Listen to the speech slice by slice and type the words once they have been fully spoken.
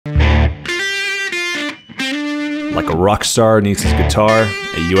Like a rock star needs his guitar,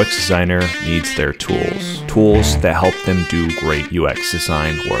 a UX designer needs their tools. Tools that help them do great UX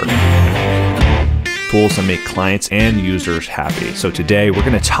design work. Tools that make clients and users happy. So today we're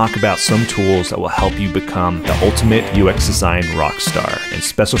going to talk about some tools that will help you become the ultimate UX design rock star. And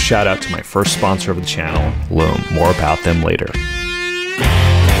special shout out to my first sponsor of the channel, Loom. More about them later.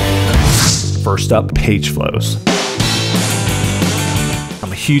 First up, Pageflows.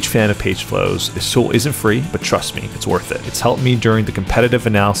 I'm a huge fan of Pageflows. This tool isn't free, but trust me, it's worth it. It's helped me during the competitive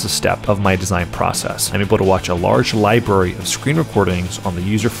analysis step of my design process. I'm able to watch a large library of screen recordings on the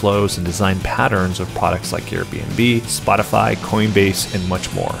user flows and design patterns of products like Airbnb, Spotify, Coinbase, and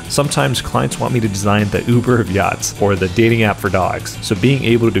much more. Sometimes clients want me to design the Uber of yachts or the dating app for dogs. So being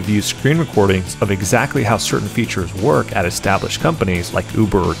able to view screen recordings of exactly how certain features work at established companies like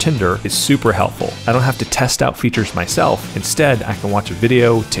Uber or Tinder is super helpful. I don't have to test out features myself. Instead, I can watch a video,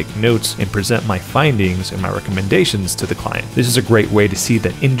 take notes, and present my findings and my recommendations to the client. This is a great way to see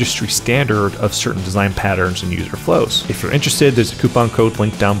the industry standard of certain design patterns and user flows. If you're interested, there's a coupon code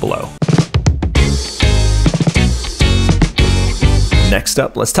linked down below. Next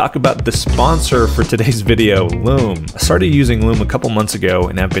up, let's talk about the sponsor for today's video, Loom. I started using Loom a couple months ago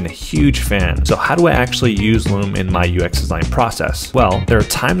and I've been a huge fan. So how do I actually use Loom in my UX design process? Well, there are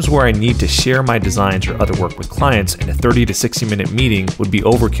times where I need to share my designs or other work with clients, and a 30 to 60 minute meeting would be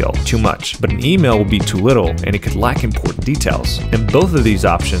overkill, too much. But an email would be too little and it could lack important details. And both of these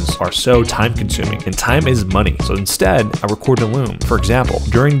options are so time consuming, and time is money. So instead, I record in Loom. For example,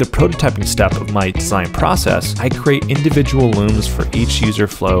 during the prototyping step of my design process, I create individual Looms for each user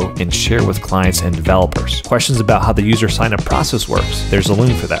flow and share with clients and developers. Questions about how the user sign-up process works, there's a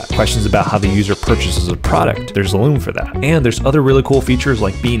Loom for that. Questions about how the user purchases a product, there's a Loom for that. And there's other really cool features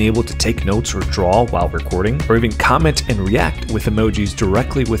like being able to take notes or draw while recording, or even comment and react with emojis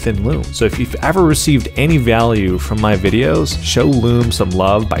directly within Loom. So if you've ever received any value from my videos, show Loom some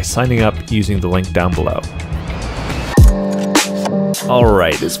love by signing up using the link down below.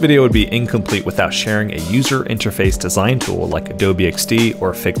 Alright, this video would be incomplete without sharing a user interface design tool like Adobe XD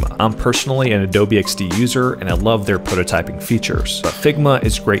or Figma. I'm personally an Adobe XD user and I love their prototyping features, but Figma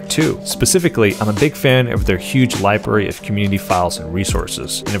is great too. Specifically, I'm a big fan of their huge library of community files and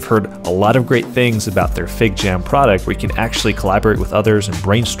resources, and I've heard a lot of great things about their FigJam product where you can actually collaborate with others and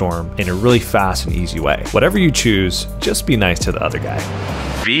brainstorm in a really fast and easy way. Whatever you choose, just be nice to the other guy.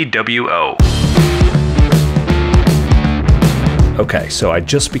 VWO. Okay, so I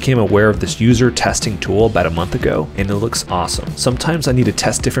just became aware of this user testing tool about a month ago, and it looks awesome. Sometimes I need to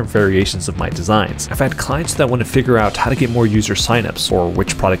test different variations of my designs. I've had clients that want to figure out how to get more user signups or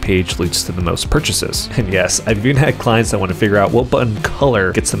which product page leads to the most purchases. And yes, I've even had clients that want to figure out what button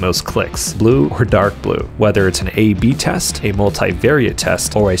color gets the most clicks, blue or dark blue. Whether it's an A/B test, a multivariate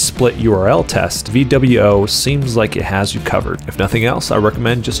test, or a split URL test, VWO seems like it has you covered. If nothing else, I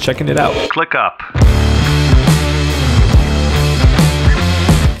recommend just checking it out. ClickUp.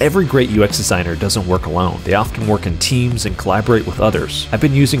 Every great UX designer doesn't work alone. They often work in teams and collaborate with others. I've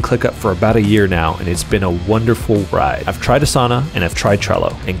been using ClickUp for about a year now, and it's been a wonderful ride. I've tried Asana and I've tried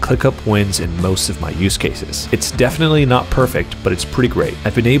Trello, and ClickUp wins in most of my use cases. It's definitely not perfect, but it's pretty great.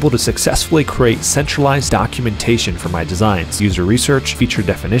 I've been able to successfully create centralized documentation for my designs, user research, feature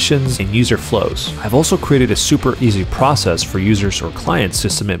definitions, and user flows. I've also created a super easy process for users or clients to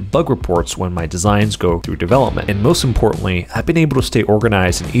submit bug reports when my designs go through development. And most importantly, I've been able to stay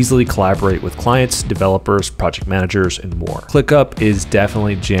organized and easily collaborate with clients, developers, project managers, and more. ClickUp is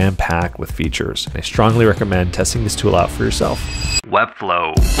definitely jam-packed with features, and I strongly recommend testing this tool out for yourself.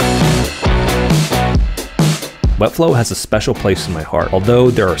 Webflow. Webflow has a special place in my heart.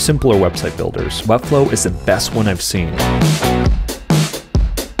 Although there are simpler website builders, Webflow is the best one I've seen.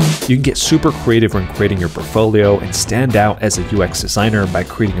 You can get super creative when creating your portfolio and stand out as a UX designer by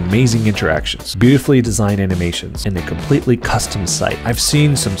creating amazing interactions, beautifully designed animations, and a completely custom site. I've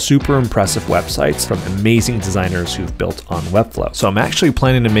seen some super impressive websites from amazing designers who've built on Webflow. So I'm actually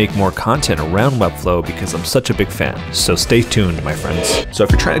planning to make more content around Webflow because I'm such a big fan. So stay tuned, my friends. So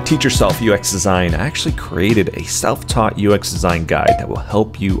if you're trying to teach yourself UX design, I actually created a self-taught UX design guide that will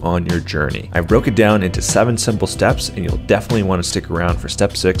help you on your journey. I broke it down into 7 simple steps, and you'll definitely want to stick around for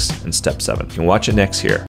step 6 and step 7. You can watch it next here.